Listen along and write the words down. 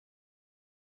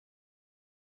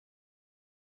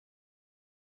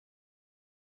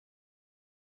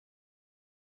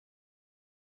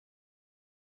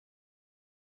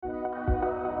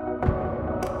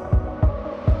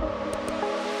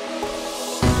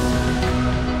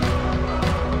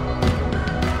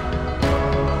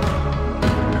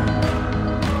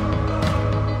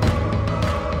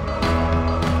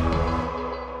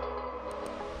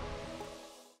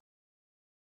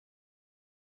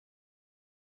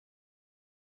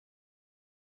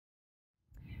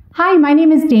Hi, my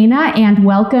name is Dana and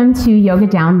welcome to Yoga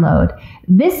Download.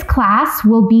 This class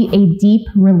will be a deep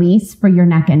release for your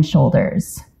neck and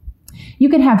shoulders. You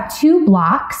could have 2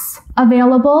 blocks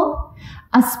available,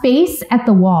 a space at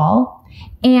the wall,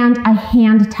 and a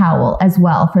hand towel as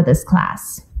well for this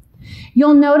class.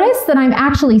 You'll notice that I'm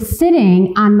actually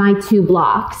sitting on my 2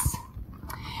 blocks,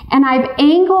 and I've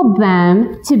angled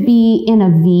them to be in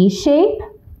a V shape.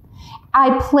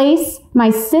 I place my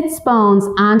sits bones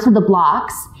onto the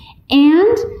blocks,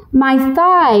 and my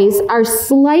thighs are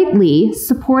slightly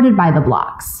supported by the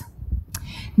blocks.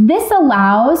 This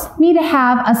allows me to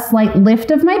have a slight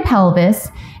lift of my pelvis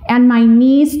and my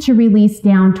knees to release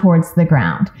down towards the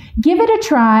ground. Give it a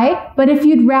try, but if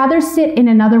you'd rather sit in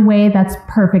another way, that's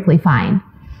perfectly fine.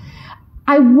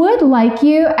 I would like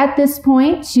you at this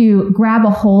point to grab a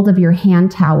hold of your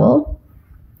hand towel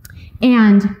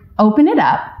and open it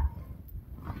up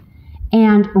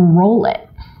and roll it.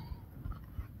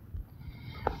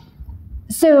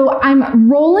 So I'm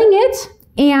rolling it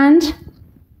and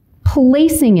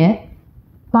placing it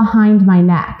behind my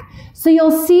neck. So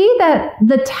you'll see that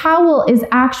the towel is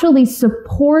actually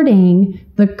supporting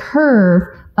the curve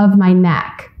of my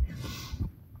neck.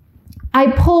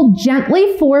 I pull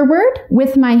gently forward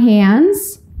with my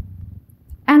hands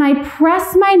and I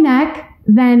press my neck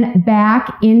then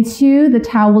back into the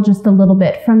towel just a little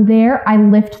bit. From there, I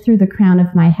lift through the crown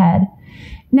of my head.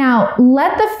 Now,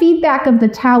 let the feedback of the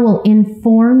towel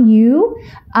inform you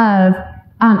of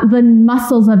the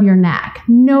muscles of your neck.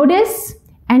 Notice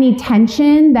any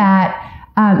tension that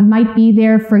might be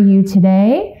there for you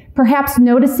today, perhaps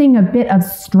noticing a bit of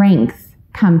strength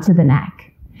come to the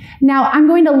neck. Now, I'm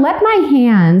going to let my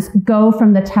hands go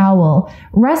from the towel,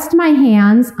 rest my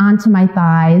hands onto my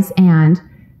thighs, and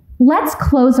let's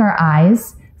close our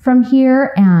eyes from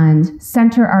here and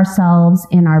center ourselves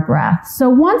in our breath. So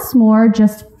once more,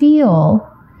 just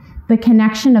feel the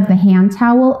connection of the hand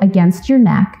towel against your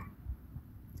neck.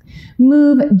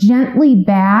 Move gently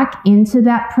back into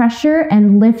that pressure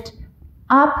and lift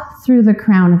up through the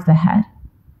crown of the head.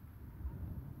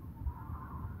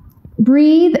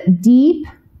 Breathe deep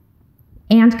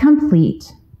and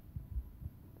complete.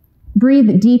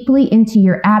 Breathe deeply into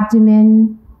your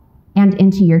abdomen and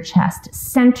into your chest.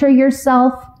 Center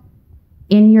yourself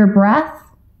in your breath.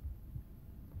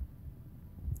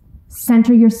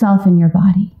 Center yourself in your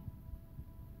body.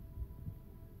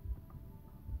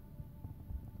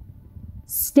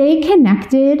 Stay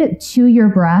connected to your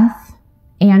breath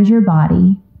and your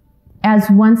body as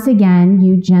once again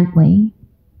you gently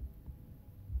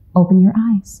open your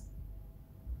eyes.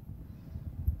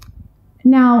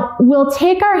 Now we'll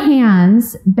take our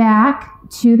hands back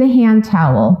to the hand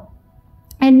towel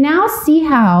and now see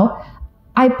how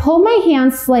I pull my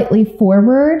hands slightly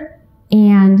forward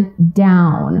and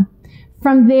down.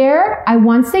 From there, I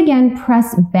once again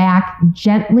press back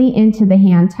gently into the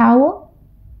hand towel.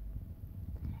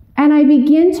 And I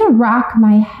begin to rock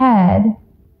my head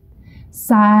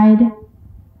side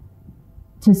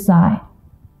to side.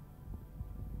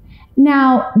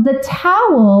 Now, the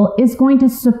towel is going to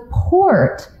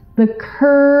support the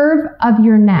curve of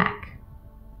your neck.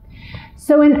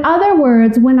 So in other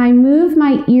words, when I move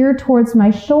my ear towards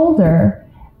my shoulder,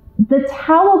 the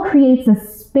towel creates a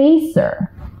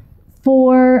spacer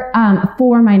for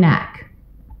my neck.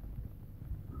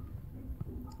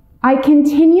 I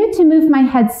continue to move my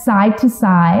head side to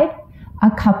side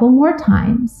a couple more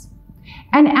times.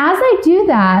 And as I do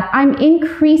that, I'm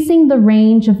increasing the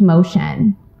range of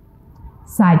motion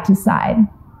side to side.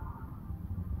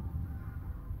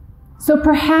 So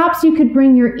perhaps you could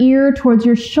bring your ear towards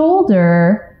your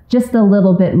shoulder just a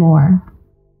little bit more.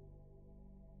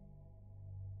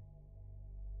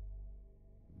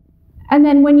 And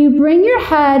then when you bring your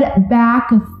head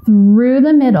back through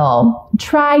the middle,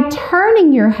 try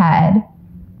turning your head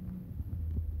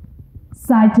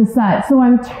side to side. So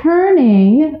I'm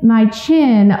turning my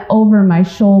chin over my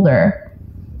shoulder,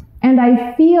 and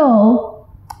I feel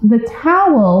the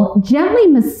towel gently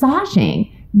massaging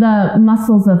the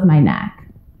muscles of my neck.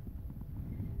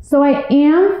 So I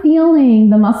am feeling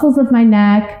the muscles of my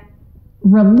neck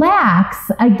relax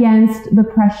against the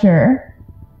pressure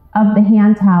of the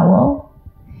hand towel,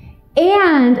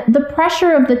 and the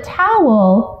pressure of the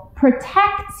towel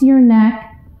protects your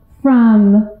neck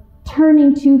from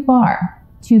turning too far,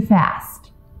 too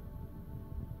fast.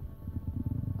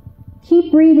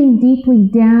 Keep breathing deeply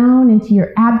down into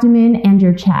your abdomen and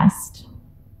your chest.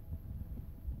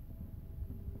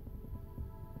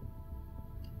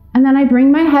 And then I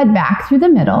bring my head back through the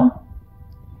middle.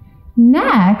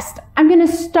 Next, I'm going to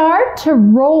start to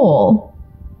roll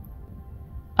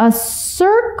a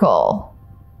circle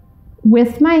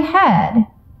with my head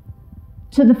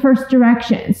to the first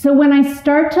direction. So when I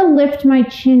start to lift my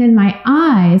chin and my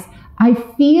eyes, I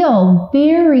feel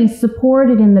very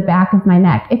supported in the back of my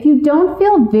neck. If you don't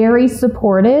feel very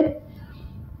supported,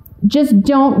 just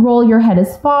don't roll your head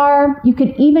as far. You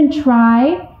could even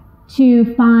try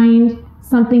to find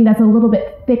something that's a little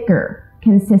bit thicker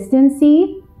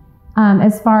consistency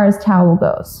as far as towel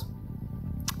goes.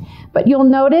 But you'll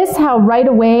notice how right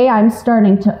away I'm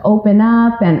starting to open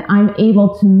up and I'm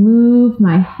able to move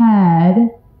my head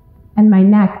and my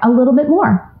neck a little bit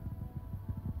more.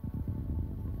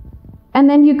 And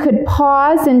then you could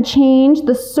pause and change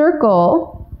the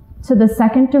circle to the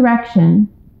second direction.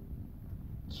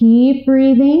 Keep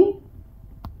breathing.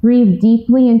 Breathe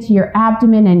deeply into your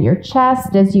abdomen and your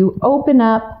chest as you open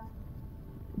up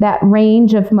that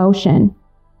range of motion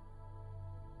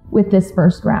with this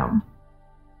first round.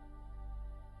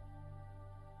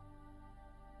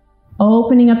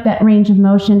 Opening up that range of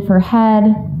motion for head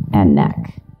and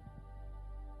neck.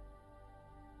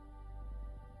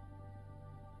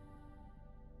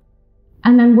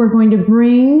 And then we're going to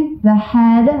bring the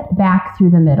head back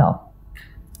through the middle.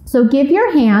 So give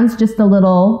your hands just a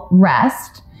little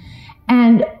rest.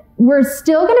 And we're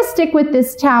still going to stick with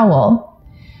this towel.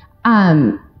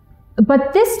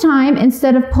 But this time,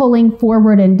 instead of pulling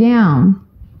forward and down,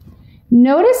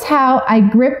 notice how I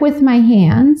grip with my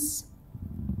hands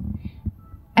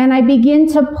and I begin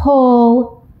to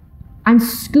pull. I'm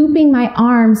scooping my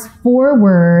arms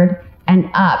forward and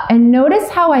up. And notice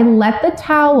how I let the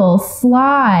towel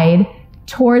slide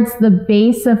towards the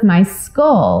base of my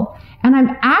skull. And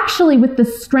I'm actually, with the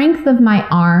strength of my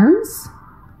arms,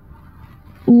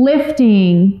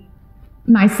 lifting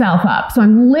myself up. So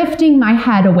I'm lifting my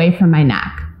head away from my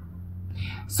neck.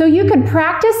 So you could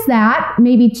practice that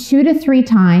maybe 2 to 3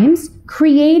 times,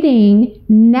 creating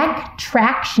neck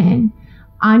traction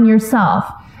on yourself.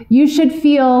 You should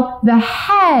feel the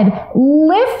head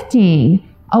lifting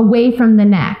away from the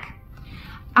neck.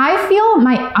 I feel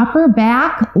my upper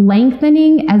back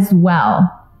lengthening as well.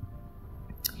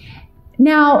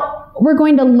 Now, we're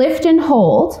going to lift and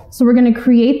hold. So we're going to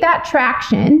create that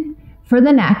traction for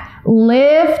the neck.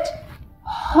 Lift,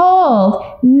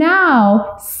 hold.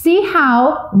 Now, see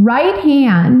how right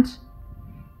hand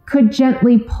could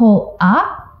gently pull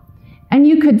up, and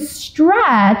you could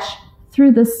stretch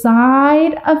through the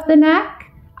side of the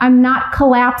neck. I'm not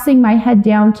collapsing my head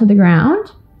down to the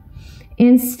ground.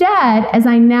 Instead, as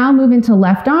I now move into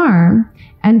left arm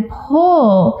and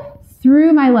pull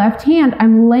through my left hand,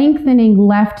 I'm lengthening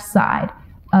left side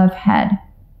of head.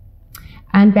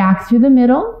 And back through the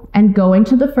middle and going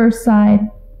to the first side.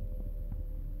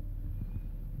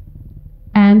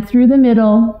 And through the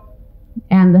middle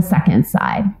and the second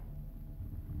side.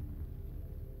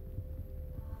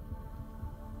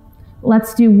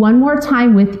 Let's do one more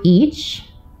time with each.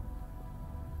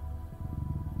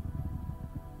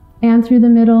 And through the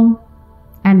middle,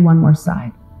 and one more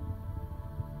side.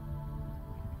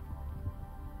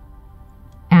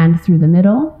 And through the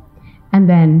middle, and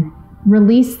then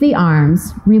release the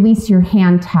arms, release your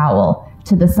hand towel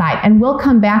to the side, and we'll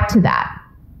come back to that,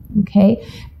 okay?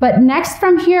 But next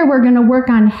from here, we're gonna work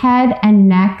on head and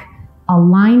neck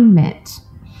alignment.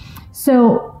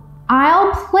 So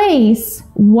I'll place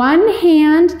one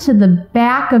hand to the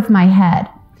back of my head,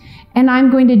 and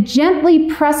I'm going to gently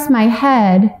press my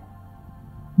head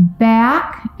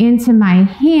back into my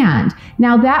hand.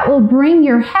 Now that will bring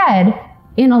your head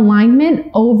in alignment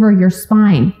over your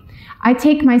spine. I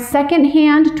take my second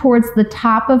hand towards the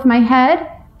top of my head,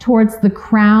 towards the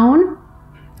crown,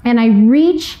 and I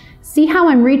reach, see how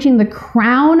I'm reaching the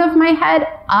crown of my head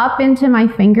up into my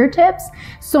fingertips?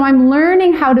 So I'm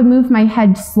learning how to move my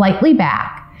head slightly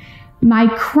back, my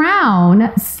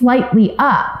crown slightly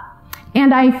up,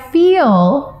 and I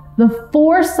feel the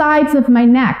 4 sides of my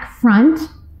neck, front,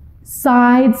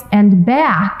 sides, and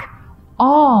back,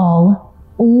 all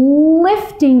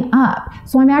lifting up.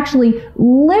 So I'm actually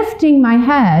lifting my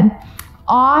head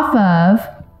off of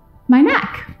my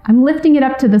neck. I'm lifting it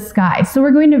up to the sky. So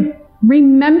we're going to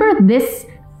remember this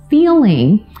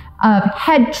feeling of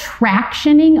head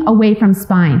tractioning away from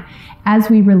spine as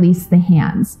we release the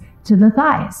hands to the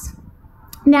thighs.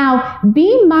 Now,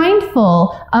 be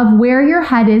mindful of where your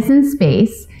head is in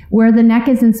space, where the neck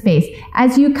is in space.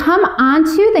 As you come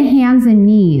onto the hands and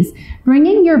knees,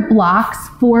 bringing your blocks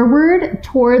forward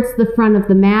towards the front of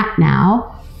the mat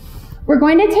now, we're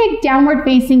going to take downward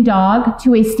facing dog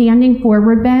to a standing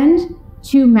forward bend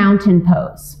to mountain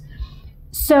pose.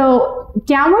 So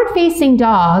downward facing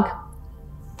dog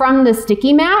from the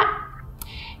sticky mat,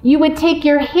 you would take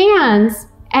your hands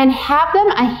and have them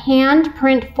a hand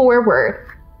print forward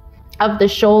of the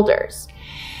shoulders.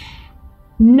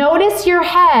 Notice your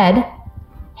head.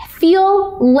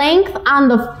 Feel length on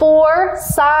the 4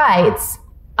 sides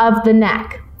of the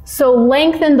neck. So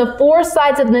lengthen the 4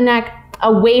 sides of the neck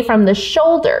away from the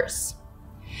shoulders.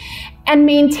 And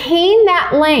maintain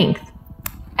that length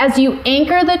as you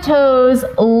anchor the toes,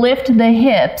 lift the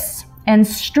hips, and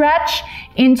stretch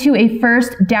into a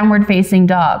first downward facing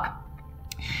dog.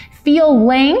 Feel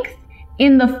length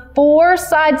in the 4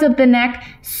 sides of the neck.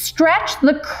 Stretch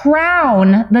the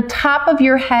crown, the top of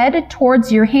your head,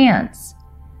 towards your hands.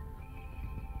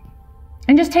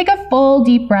 And just take a full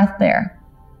deep breath there.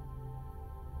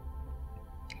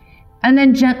 And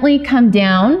then gently come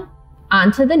down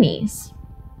onto the knees.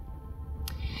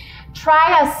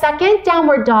 Try a second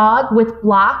downward dog with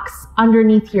blocks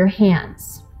underneath your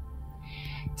hands.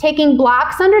 Taking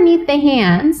blocks underneath the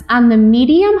hands on the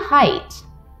medium height.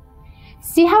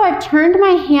 See how I've turned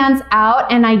my hands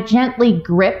out and I gently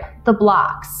grip the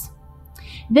blocks.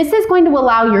 This is going to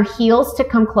allow your heels to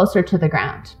come closer to the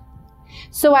ground.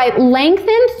 So I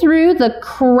lengthen through the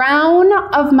crown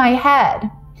of my head.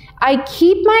 I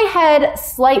keep my head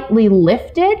slightly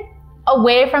lifted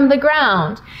away from the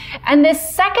ground. And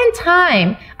this second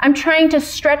time, I'm trying to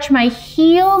stretch my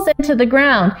heels into the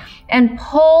ground and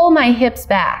pull my hips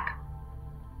back.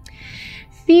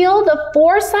 Feel the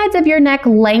 4 sides of your neck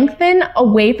lengthen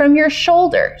away from your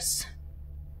shoulders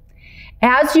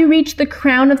as you reach the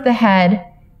crown of the head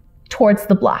towards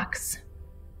the blocks.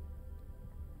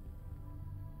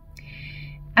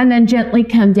 And then gently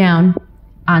come down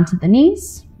onto the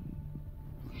knees.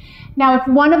 Now, if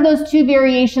one of those 2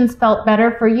 variations felt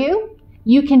better for you,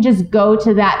 you can just go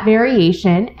to that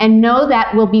variation and know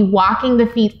that we'll be walking the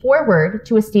feet forward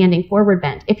to a standing forward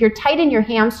bend. If you're tight in your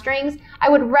hamstrings, I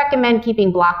would recommend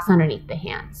keeping blocks underneath the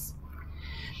hands.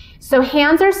 So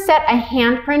hands are set a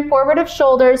handprint forward of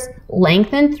shoulders,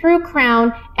 lengthen through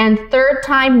crown, and third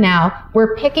time now,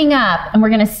 we're picking up and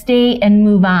we're gonna stay and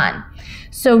move on.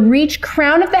 So reach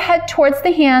crown of the head towards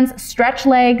the hands, stretch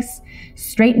legs,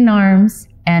 straighten arms,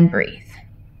 and breathe.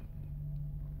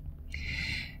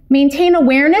 Maintain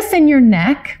awareness in your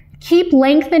neck. Keep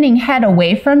lengthening head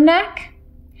away from neck.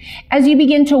 As you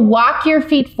begin to walk your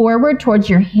feet forward towards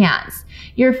your hands,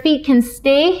 your feet can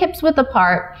stay hips width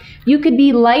apart. You could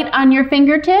be light on your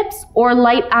fingertips or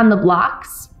light on the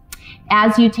blocks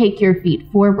as you take your feet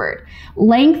forward.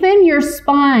 Lengthen your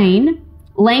spine,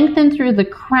 lengthen through the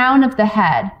crown of the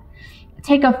head.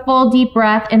 Take a full deep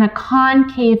breath in a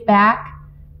concave back,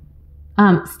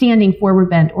 standing forward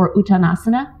bend, or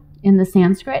Uttanasana in the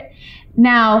Sanskrit.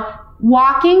 Now,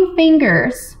 walking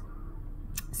fingers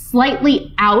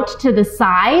slightly out to the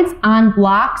sides on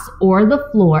blocks or the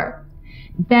floor.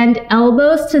 Bend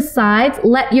elbows to sides.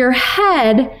 Let your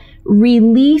head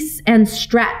release and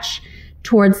stretch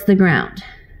towards the ground.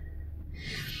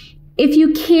 If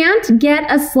you can't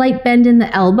get a slight bend in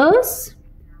the elbows,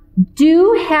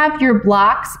 do have your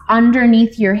blocks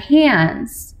underneath your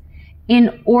hands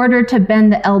in order to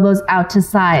bend the elbows out to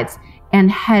sides and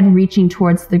head reaching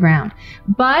towards the ground.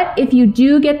 But if you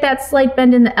do get that slight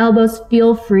bend in the elbows,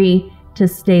 feel free to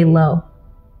stay low.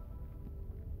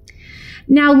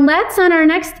 Now let's, on our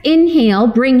next inhale,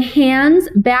 bring hands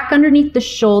back underneath the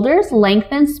shoulders,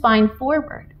 lengthen spine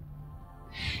forward.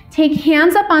 Take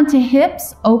hands up onto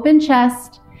hips, open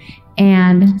chest,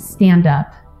 and stand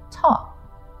up tall.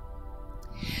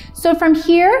 So from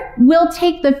here, we'll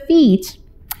take the feet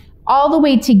all the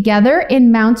way together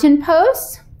in mountain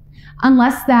pose.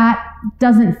 Unless that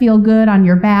doesn't feel good on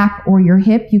your back or your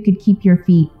hip, you could keep your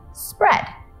feet spread.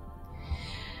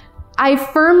 I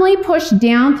firmly push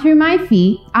down through my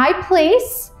feet. I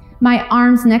place my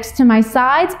arms next to my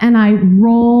sides and I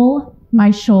roll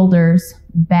my shoulders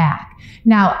back.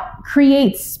 Now,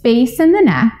 create space in the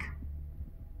neck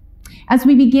as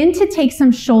we begin to take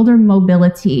some shoulder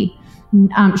mobility,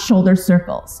 shoulder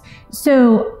circles.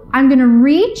 So I'm going to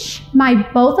reach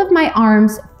both of my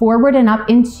arms forward and up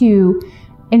into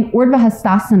an Urdhva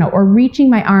Hastasana, or reaching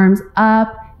my arms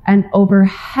up and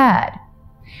overhead.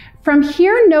 From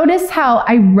here, notice how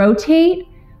I rotate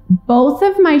both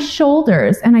of my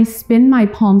shoulders and I spin my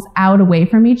palms out away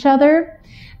from each other.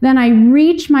 Then I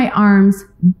reach my arms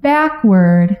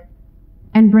backward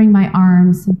and bring my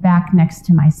arms back next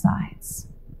to my sides.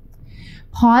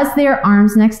 Pause there,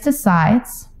 arms next to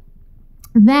sides.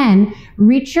 Then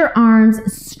reach your arms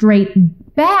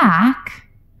straight back,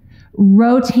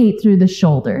 rotate through the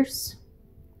shoulders.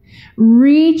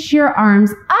 Reach your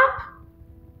arms up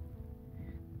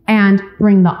and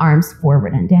bring the arms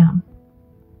forward and down.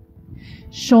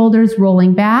 Shoulders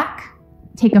rolling back,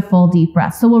 take a full deep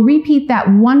breath. So we'll repeat that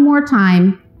one more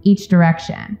time each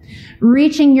direction.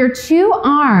 Reaching your 2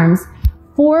 arms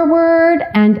forward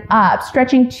and up,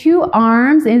 stretching 2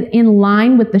 arms in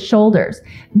line with the shoulders.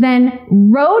 Then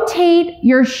rotate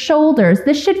your shoulders.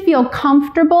 This should feel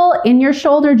comfortable in your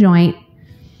shoulder joint.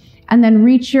 And then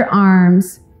reach your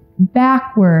arms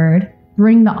backward.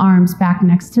 Bring the arms back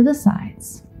next to the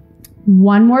sides.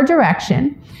 One more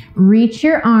direction. Reach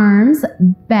your arms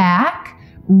back.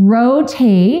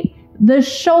 Rotate the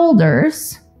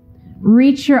shoulders.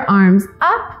 Reach your arms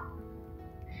up.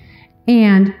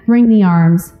 And bring the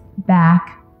arms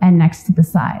back and next to the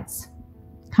sides.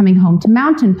 Coming home to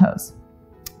mountain pose.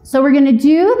 So we're going to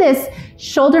do this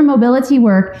shoulder mobility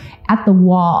work at the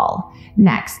wall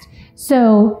next.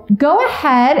 So go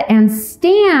ahead and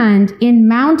stand in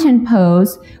mountain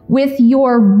pose with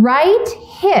your right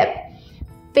hip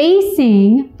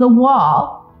facing the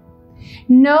wall.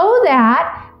 Know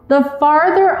that the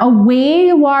farther away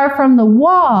you are from the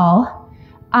wall,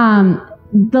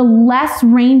 the less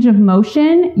range of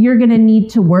motion you're going to need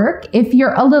to work. If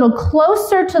you're a little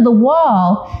closer to the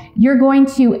wall, you're going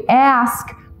to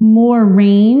ask more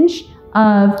range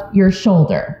of your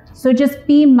shoulder. So just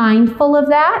be mindful of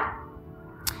that.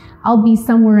 I'll be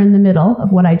somewhere in the middle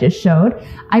of what I just showed.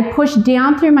 I push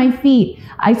down through my feet.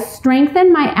 I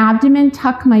strengthen my abdomen,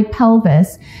 tuck my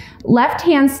pelvis. Left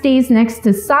hand stays next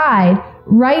to side.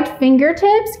 Right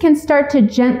fingertips can start to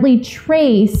gently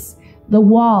trace the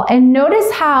wall. And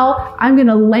notice how I'm going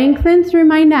to lengthen through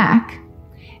my neck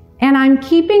and I'm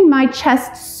keeping my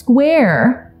chest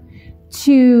square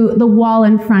to the wall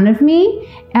in front of me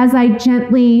as I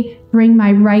gently bring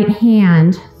my right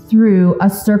hand through a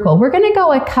circle. We're going to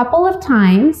go a couple of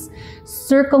times,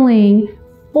 circling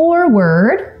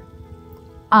forward,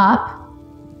 up,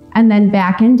 and then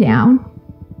back and down.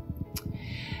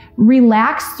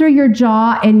 Relax through your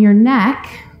jaw and your neck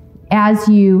as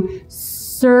you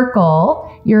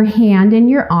circle your hand and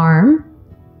your arm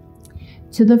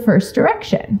to the first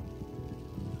direction.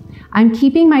 I'm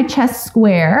keeping my chest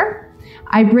square.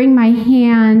 I bring my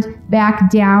hand back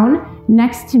down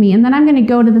next to me, and then I'm going to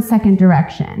go to the second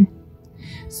direction.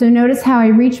 So notice how I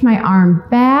reach my arm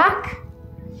back.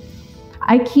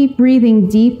 I keep breathing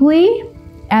deeply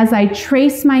as I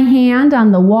trace my hand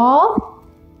on the wall.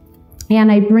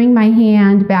 And I bring my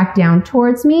hand back down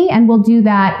towards me, and we'll do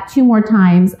that 2 more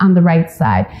times on the right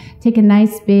side. Take a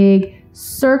nice big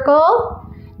circle.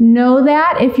 Know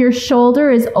that if your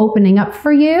shoulder is opening up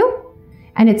for you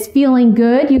and it's feeling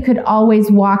good, you could always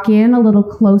walk in a little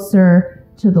closer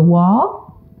to the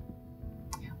wall.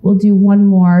 We'll do 1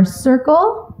 more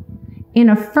circle. In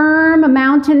a firm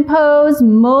mountain pose,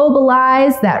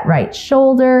 mobilize that right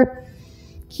shoulder.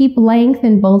 Keep length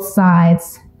in both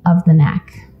sides of the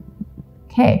neck.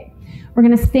 Okay, we're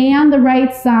going to stay on the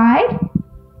right side,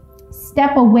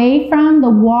 step away from the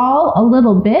wall a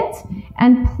little bit,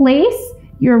 and place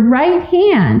your right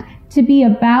hand to be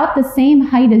about the same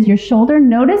height as your shoulder.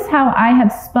 Notice how I have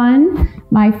spun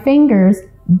my fingers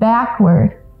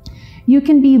backward. You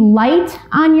can be light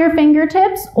on your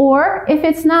fingertips, or if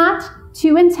it's not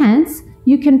too intense,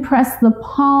 you can press the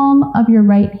palm of your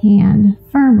right hand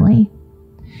firmly.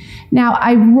 Now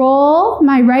I roll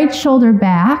my right shoulder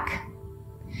back,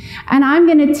 and I'm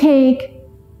going to take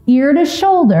ear to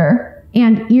shoulder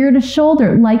and ear to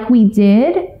shoulder like we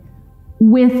did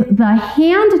with the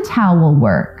hand towel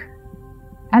work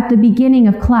at the beginning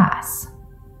of class.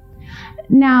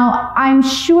 Now, I'm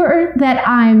sure that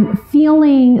I'm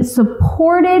feeling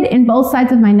supported in both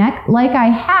sides of my neck like I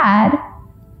had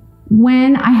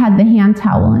when I had the hand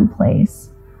towel in place.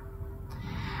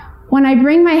 When I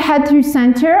bring my head through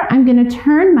center, I'm going to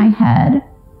turn my head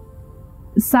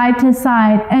side to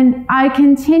side, and I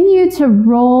continue to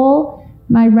roll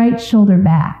my right shoulder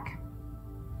back.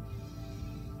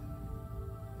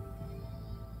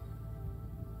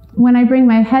 When I bring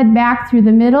my head back through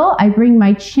the middle, I bring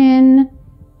my chin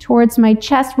towards my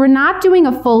chest. We're not doing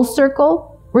a full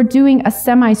circle, we're doing a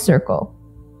semicircle.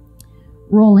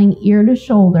 Rolling ear to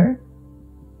shoulder,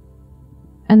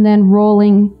 and then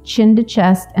rolling chin to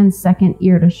chest and second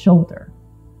ear to shoulder.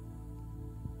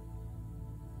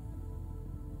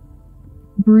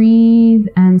 Breathe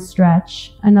and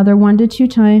stretch. Another 1 to 2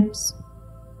 times.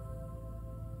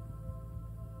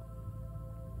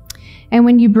 And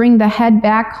when you bring the head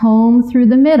back home through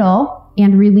the middle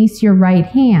and release your right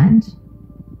hand,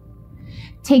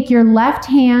 take your left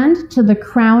hand to the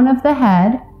crown of the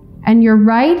head and your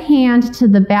right hand to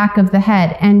the back of the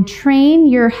head, and train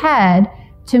your head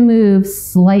to move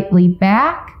slightly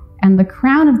back and the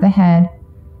crown of the head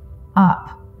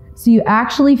up. So you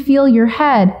actually feel your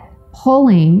head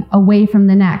pulling away from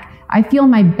the neck. I feel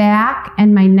my back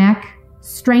and my neck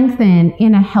strengthen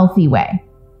in a healthy way.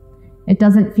 It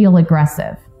doesn't feel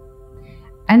aggressive.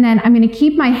 And then I'm going to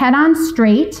keep my head on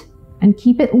straight and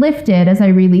keep it lifted as I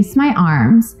release my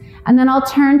arms. And then I'll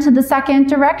turn to the second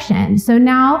direction. So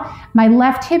now my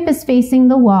left hip is facing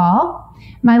the wall.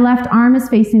 My left arm is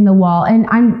facing the wall. And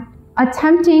I'm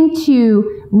attempting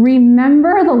to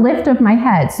remember the lift of my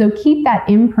head. So keep that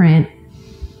imprint.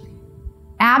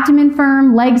 Abdomen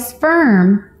firm, legs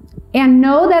firm. And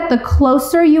know that the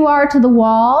closer you are to the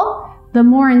wall, the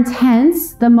more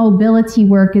intense the mobility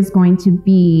work is going to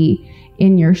be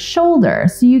in your shoulder.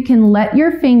 So you can let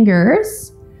your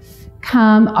fingers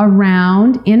come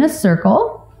around in a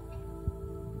circle.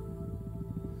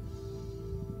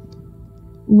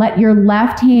 Let your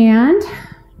left hand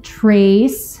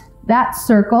trace that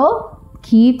circle.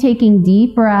 Keep taking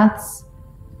deep breaths.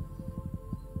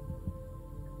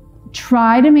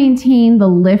 Try to maintain the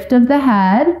lift of the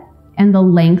head and the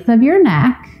length of your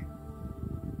neck.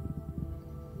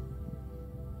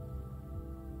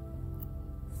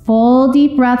 Full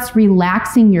deep breaths,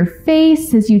 relaxing your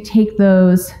face as you take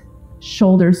those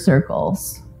shoulder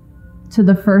circles to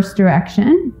the first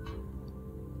direction.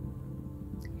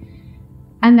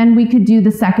 And then we could do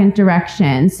the second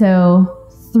direction. So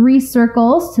 3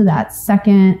 circles to that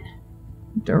second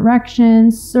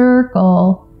direction,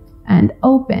 circle, and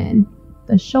open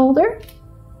the shoulder.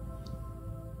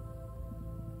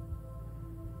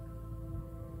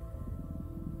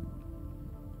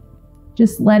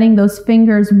 Just letting those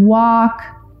fingers walk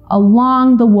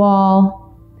along the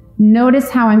wall.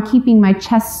 Notice how I'm keeping my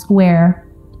chest square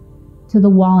to the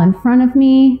wall in front of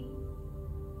me.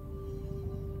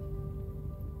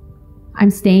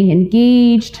 I'm staying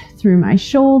engaged through my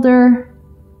shoulder.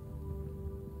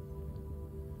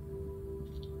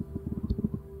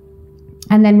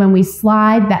 And then when we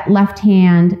slide that left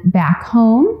hand back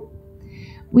home,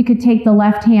 we could take the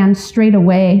left hand straight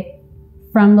away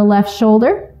from the left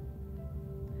shoulder.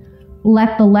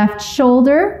 Let the left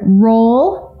shoulder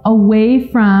roll away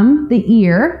from the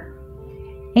ear,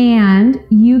 and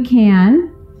you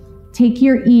can take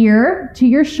your ear to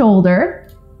your shoulder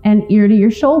and ear to your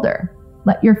shoulder.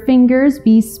 Let your fingers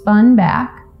be spun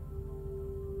back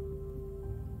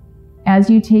as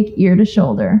you take ear to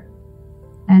shoulder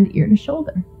and ear to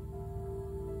shoulder.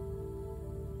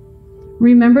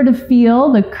 Remember to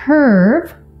feel the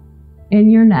curve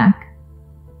in your neck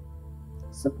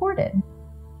supported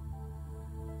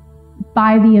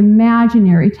by the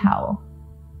imaginary towel.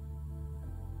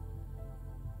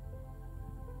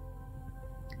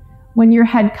 When your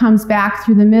head comes back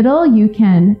through the middle, you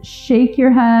can shake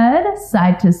your head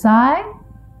side to side.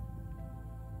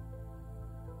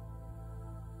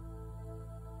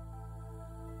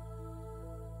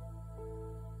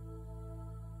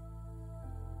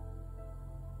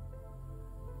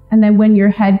 And then when your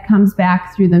head comes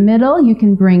back through the middle, you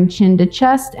can bring chin to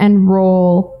chest and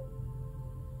roll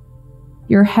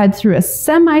your head through a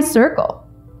semicircle,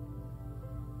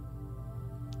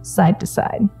 side to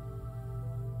side.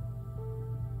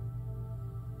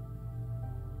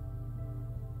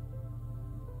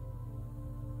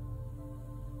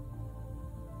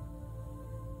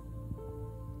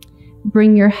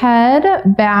 Bring your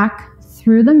head back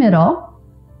through the middle.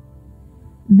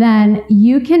 Then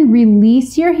you can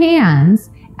release your hands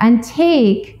and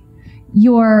take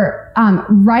your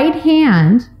right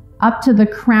hand up to the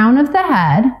crown of the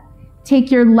head. Take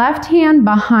your left hand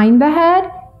behind the head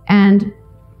and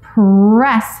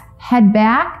press head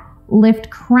back, lift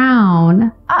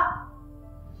crown up.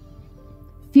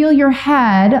 Feel your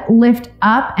head lift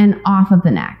up and off of the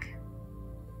neck.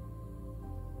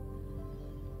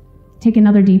 Take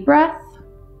another deep breath.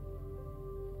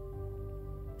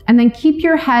 And then keep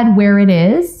your head where it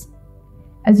is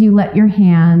as you let your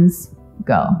hands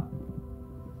go.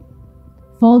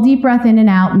 Full deep breath in and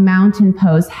out, mountain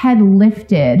pose, head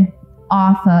lifted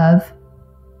off of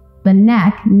the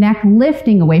neck, neck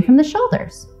lifting away from the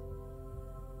shoulders.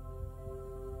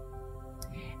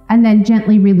 And then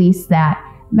gently release that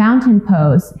mountain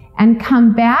pose and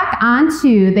come back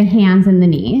onto the hands and the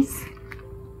knees.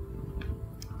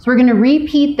 So we're going to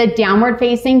repeat the downward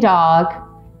facing dog,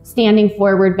 standing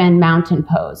forward bend mountain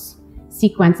pose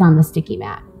sequence on the sticky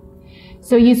mat.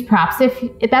 So use props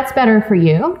if that's better for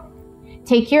you.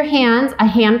 Take your hands, a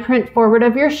handprint forward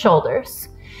of your shoulders.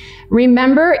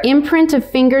 Remember, imprint of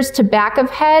fingers to back of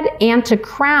head and to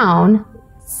crown.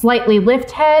 Slightly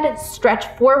lift head, stretch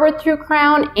forward through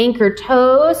crown, anchor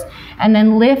toes, and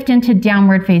then lift into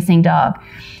downward facing dog.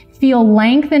 Feel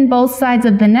length in both sides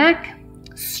of the neck.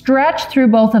 Stretch through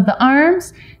both of the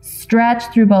arms. Stretch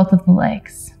through both of the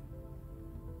legs.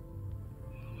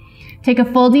 Take a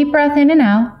full deep breath in and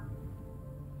out.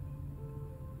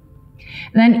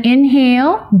 Then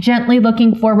inhale, gently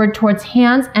looking forward towards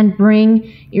hands, and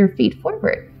bring your feet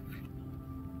forward.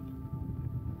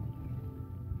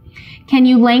 Can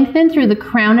you lengthen through the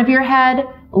crown of your head,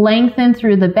 lengthen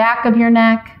through the back of your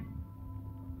neck?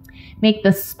 Make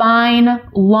the spine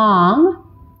long.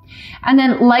 And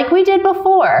then, like we did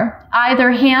before,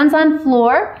 either hands on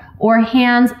floor or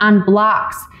hands on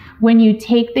blocks. When you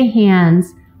take the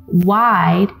hands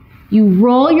wide, you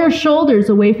roll your shoulders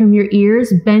away from your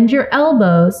ears, bend your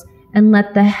elbows, and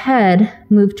let the head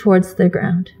move towards the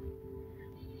ground.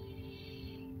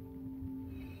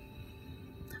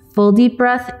 Full deep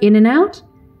breath in and out.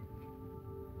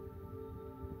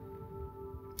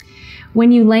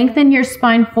 When you lengthen your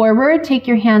spine forward, take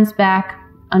your hands back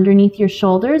underneath your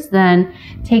shoulders, then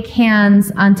take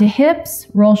hands onto hips,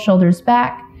 roll shoulders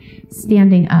back,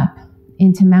 standing up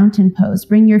into mountain pose.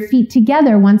 Bring your feet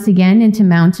together once again into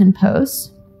mountain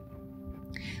pose.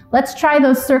 Let's try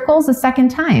those circles a second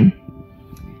time.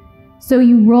 So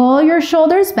you roll your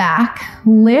shoulders back,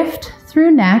 lift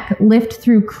through neck, lift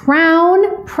through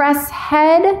crown, press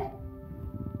head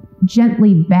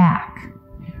gently back.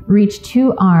 Reach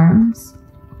two arms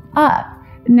up.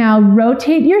 Now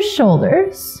rotate your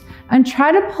shoulders and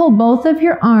try to pull both of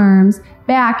your arms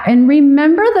back. And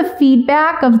remember the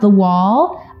feedback of the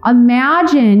wall.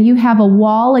 Imagine you have a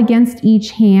wall against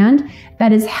each hand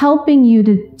that is helping you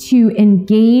to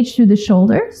engage through the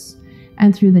shoulders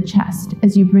and through the chest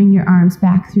as you bring your arms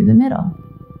back through the middle.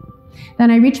 Then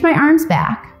I reach my arms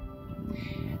back.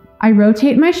 I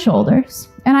rotate my shoulders,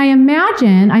 and I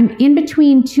imagine I'm in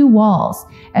between two walls,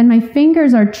 and my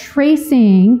fingers are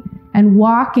tracing and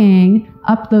walking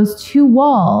up those two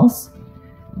walls.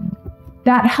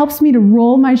 That helps me to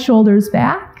roll my shoulders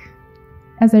back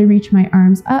as I reach my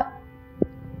arms up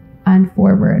and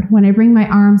forward. When I bring my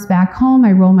arms back home,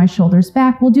 I roll my shoulders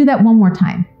back. We'll do that one more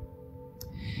time.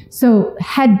 So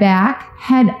head back,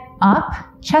 head up,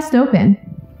 chest open,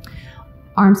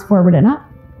 arms forward and up.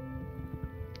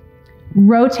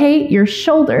 Rotate your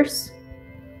shoulders,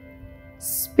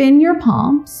 spin your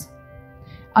palms.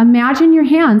 Imagine your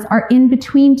hands are in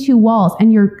between two walls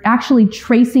and you're actually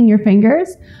tracing your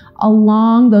fingers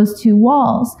along those two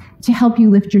walls to help you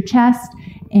lift your chest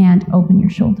and open your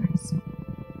shoulders.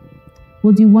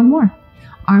 We'll do one more.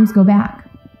 Arms go back.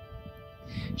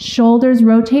 Shoulders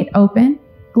rotate open.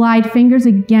 Glide fingers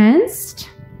against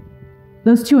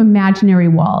those two imaginary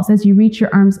walls as you reach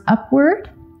your arms upward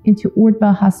into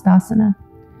Urdhva Hastasana,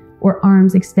 or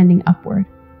arms extending upward.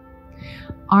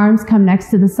 Arms come next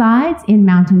to the sides. In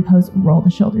mountain pose, roll the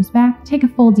shoulders back. Take a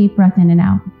full deep breath in and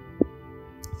out.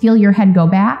 Feel your head go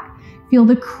back. Feel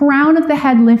the crown of the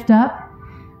head lift up.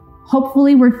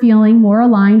 Hopefully we're feeling more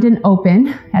aligned and open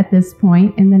at this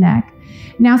point in the neck.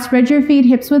 Now spread your feet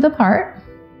hips width apart.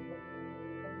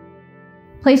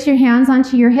 Place your hands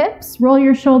onto your hips. Roll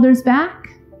your shoulders back.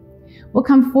 We'll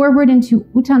come forward into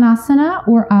Uttanasana,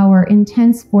 or our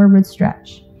intense forward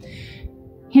stretch.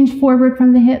 Hinge forward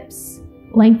from the hips.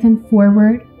 Lengthen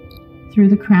forward through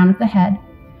the crown of the head.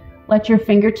 Let your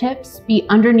fingertips be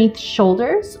underneath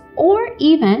shoulders, or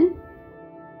even,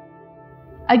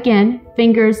 again,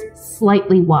 fingers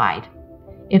slightly wide,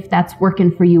 if that's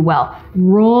working for you well.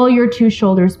 Roll your two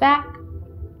shoulders back.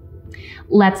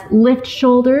 Let's lift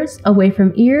shoulders away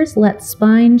from ears. Let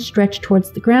spine stretch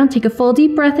towards the ground. Take a full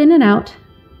deep breath in and out.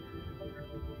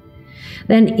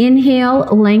 Then inhale,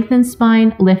 lengthen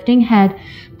spine, lifting head,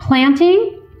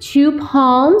 planting two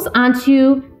palms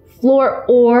onto floor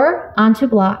or onto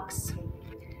blocks.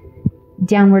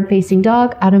 Downward facing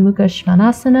dog, Adho Mukha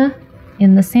Svanasana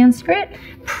in the Sanskrit.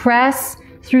 Press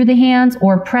through the hands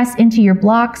or press into your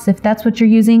blocks if that's what you're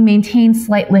using. Maintain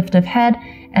slight lift of head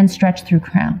and stretch through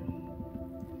crown.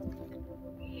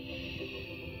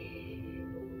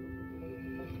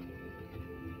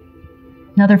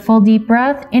 Another full deep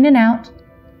breath in and out.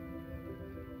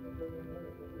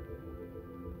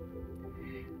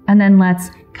 And then let's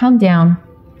come down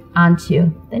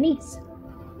onto the knees.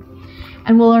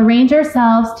 And we'll arrange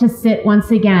ourselves to sit once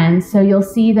again. So you'll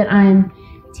see that I'm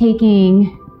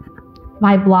taking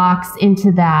my blocks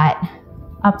into that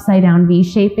upside down V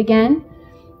shape again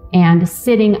and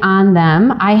sitting on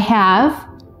them. I have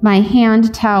my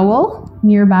hand towel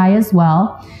nearby as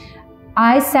well.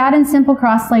 I sat in simple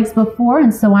cross legs before,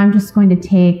 and so I'm just going to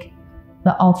take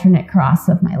the alternate cross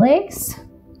of my legs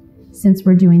since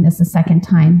we're doing this a second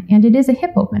time, and it is a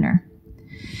hip opener.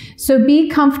 So be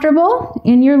comfortable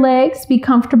in your legs, be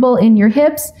comfortable in your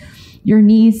hips. Your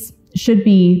knees should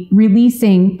be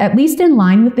releasing at least in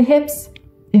line with the hips,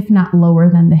 if not lower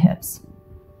than the hips.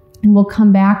 And we'll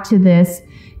come back to this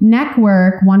neck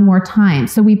work one more time.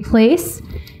 So we place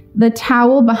the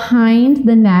towel behind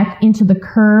the neck into the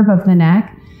curve of the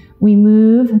neck. We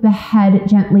move the head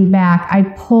gently back. I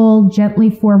pull gently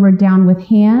forward down with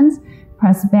hands,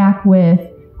 press back with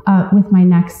my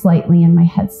neck slightly and my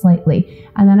head slightly.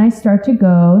 And then I start to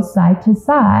go side to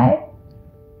side.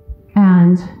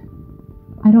 And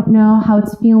I don't know how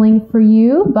it's feeling for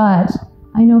you, but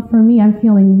I know for me, I'm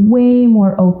feeling way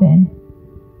more open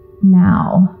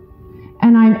now.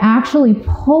 And I'm actually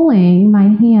pulling my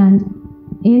hand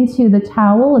into the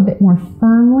towel a bit more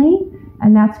firmly,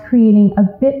 and that's creating a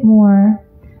bit more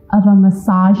of a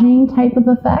massaging type of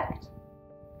effect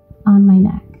on my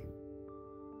neck.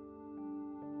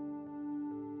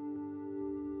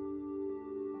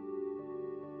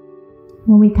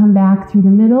 When we come back through the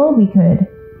middle, we could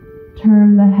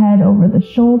turn the head over the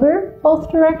shoulder,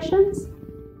 both directions.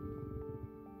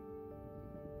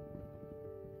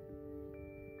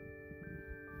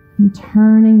 And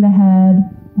turning the head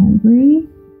and breathe.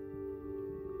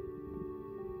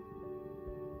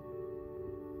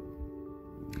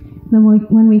 Then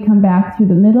when we come back through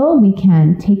the middle, we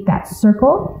can take that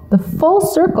circle, the full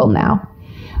circle now.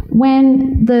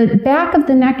 When the back of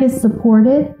the neck is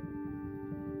supported,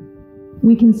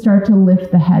 we can start to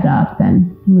lift the head up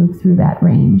and move through that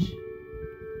range.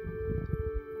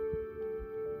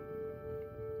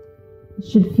 It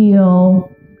should feel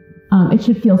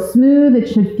smooth. It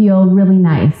should feel really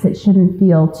nice. It shouldn't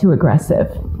feel too aggressive.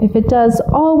 If it does,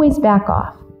 always back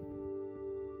off.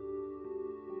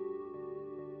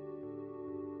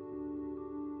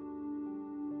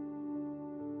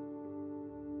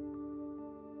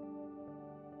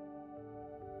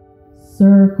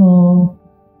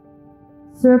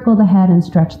 Circle the head and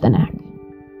stretch the neck.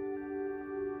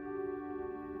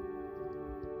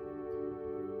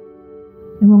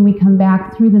 And when we come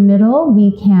back through the middle,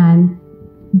 we can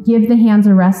give the hands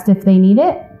a rest if they need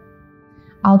it.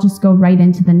 I'll just go right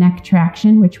into the neck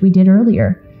traction, which we did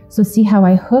earlier. So see how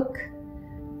I hook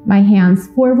my hands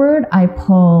forward, I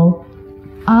pull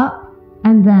up,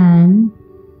 and then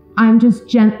I'm just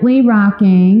gently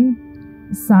rocking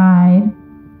side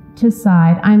to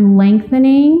side. I'm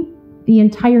lengthening the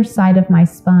entire side of my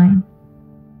spine.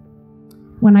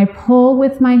 When I pull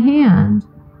with my hand,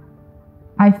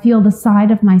 I feel the side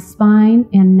of my spine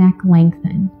and neck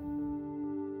lengthen.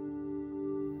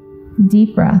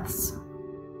 Deep breaths.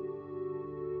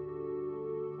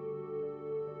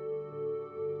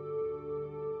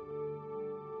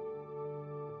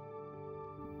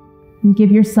 And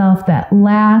give yourself that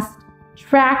last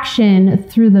traction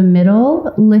through the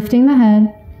middle, lifting the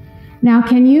head. Now,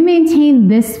 can you maintain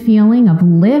this feeling of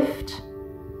lift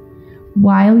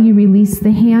while you release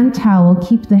the hand towel?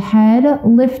 Keep the head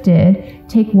lifted.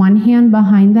 Take one hand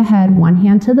behind the head, one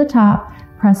hand to the top.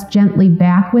 Press gently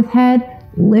back with head.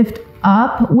 Lift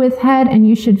up with head, and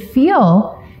you should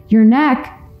feel your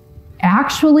neck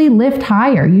actually lift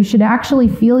higher. You should actually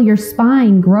feel your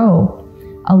spine grow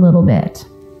a little bit.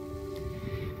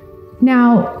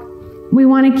 Now, we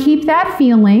want to keep that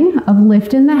feeling of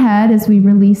lift in the head as we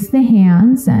release the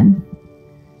hands, and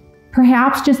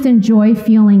perhaps just enjoy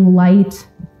feeling light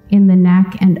in the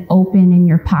neck and open in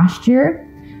your posture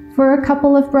for a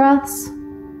couple of breaths.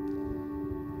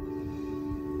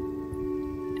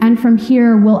 And from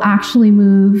here, we'll actually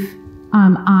move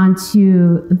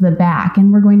onto the back,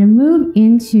 and we're going to move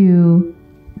into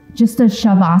just a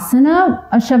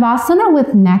shavasana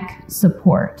with neck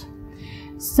support.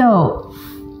 So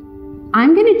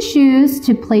I'm going to choose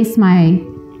to place my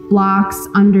blocks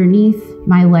underneath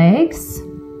my legs,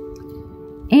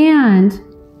 and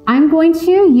I'm going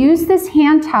to use this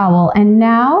hand towel, and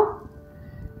now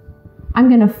I'm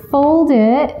going to fold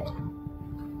it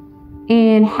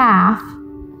in half,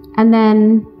 and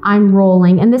then I'm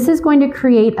rolling, and this is going to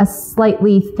create a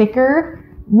slightly thicker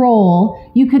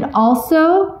roll. You could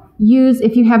also use,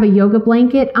 if you have a yoga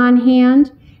blanket on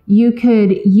hand, you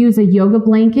could use a yoga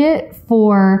blanket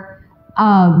for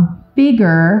a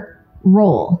bigger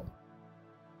roll.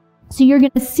 So you're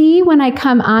going to see when I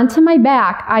come onto my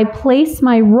back, I place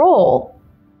my roll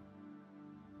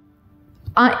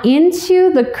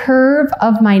into the curve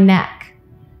of my neck.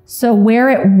 So where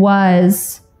it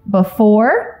was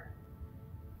before,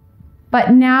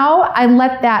 but now I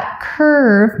let that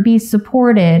curve be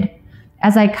supported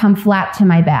as I come flat to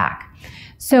my back.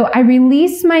 So I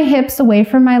release my hips away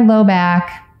from my low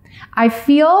back. I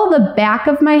feel the back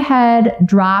of my head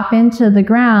drop into the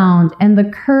ground and the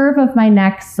curve of my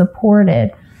neck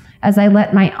supported as I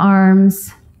let my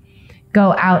arms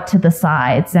go out to the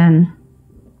sides. And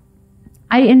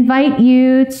I invite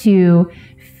you to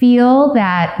feel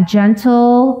that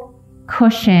gentle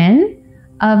cushion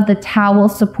of the towel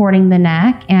supporting the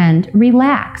neck and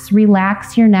relax.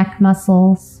 Relax your neck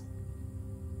muscles.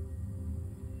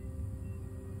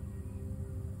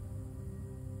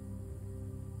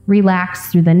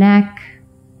 Relax through the neck,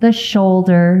 the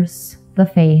shoulders, the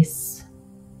face.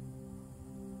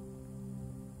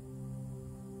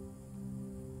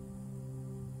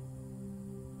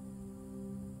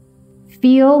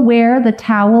 Feel where the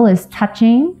towel is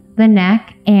touching the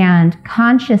neck and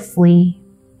consciously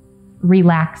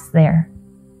relax there.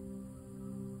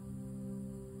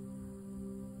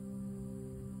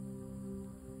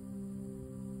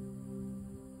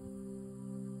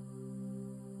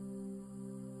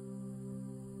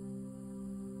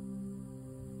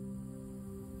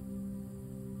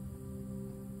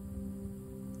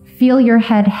 Feel your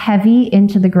head heavy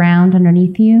into the ground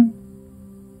underneath you.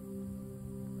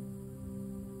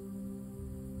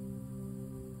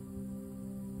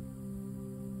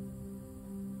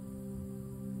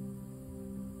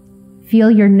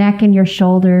 Feel your neck and your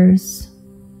shoulders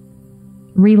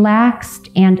relaxed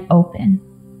and open.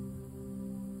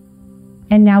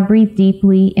 And now breathe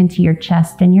deeply into your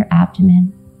chest and your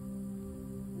abdomen.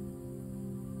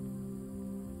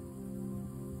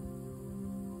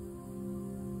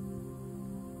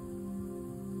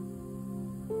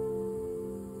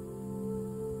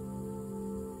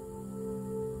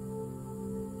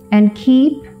 And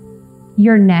keep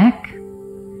your neck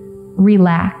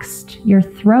relaxed, your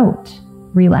throat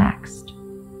relaxed.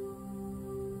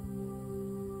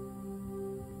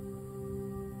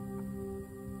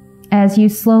 As you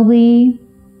slowly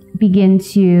begin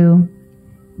to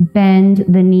bend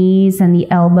the knees and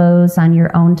the elbows on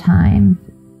your own time.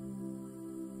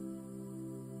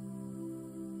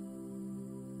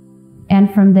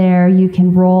 And from there, you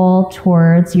can roll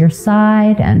towards your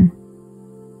side and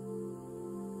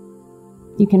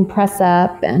you can press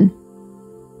up, and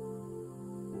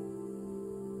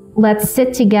let's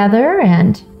sit together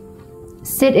and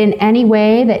sit in any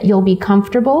way that you'll be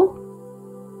comfortable.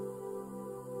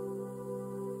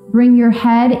 Bring your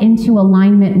head into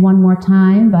alignment one more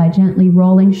time by gently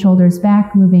rolling shoulders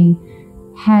back, moving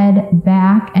head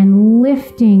back, and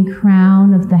lifting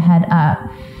crown of the head up.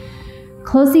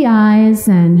 Close the eyes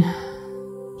and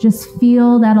just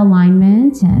feel that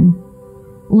alignment and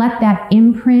let that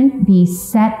imprint be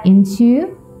set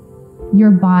into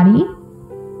your body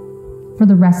for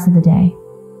the rest of the day.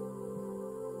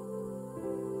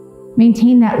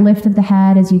 Maintain that lift of the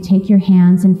head as you take your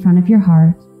hands in front of your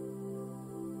heart.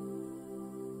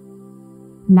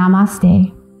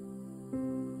 Namaste.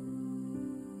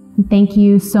 Thank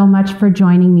you so much for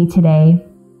joining me today,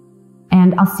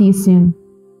 and I'll see you soon.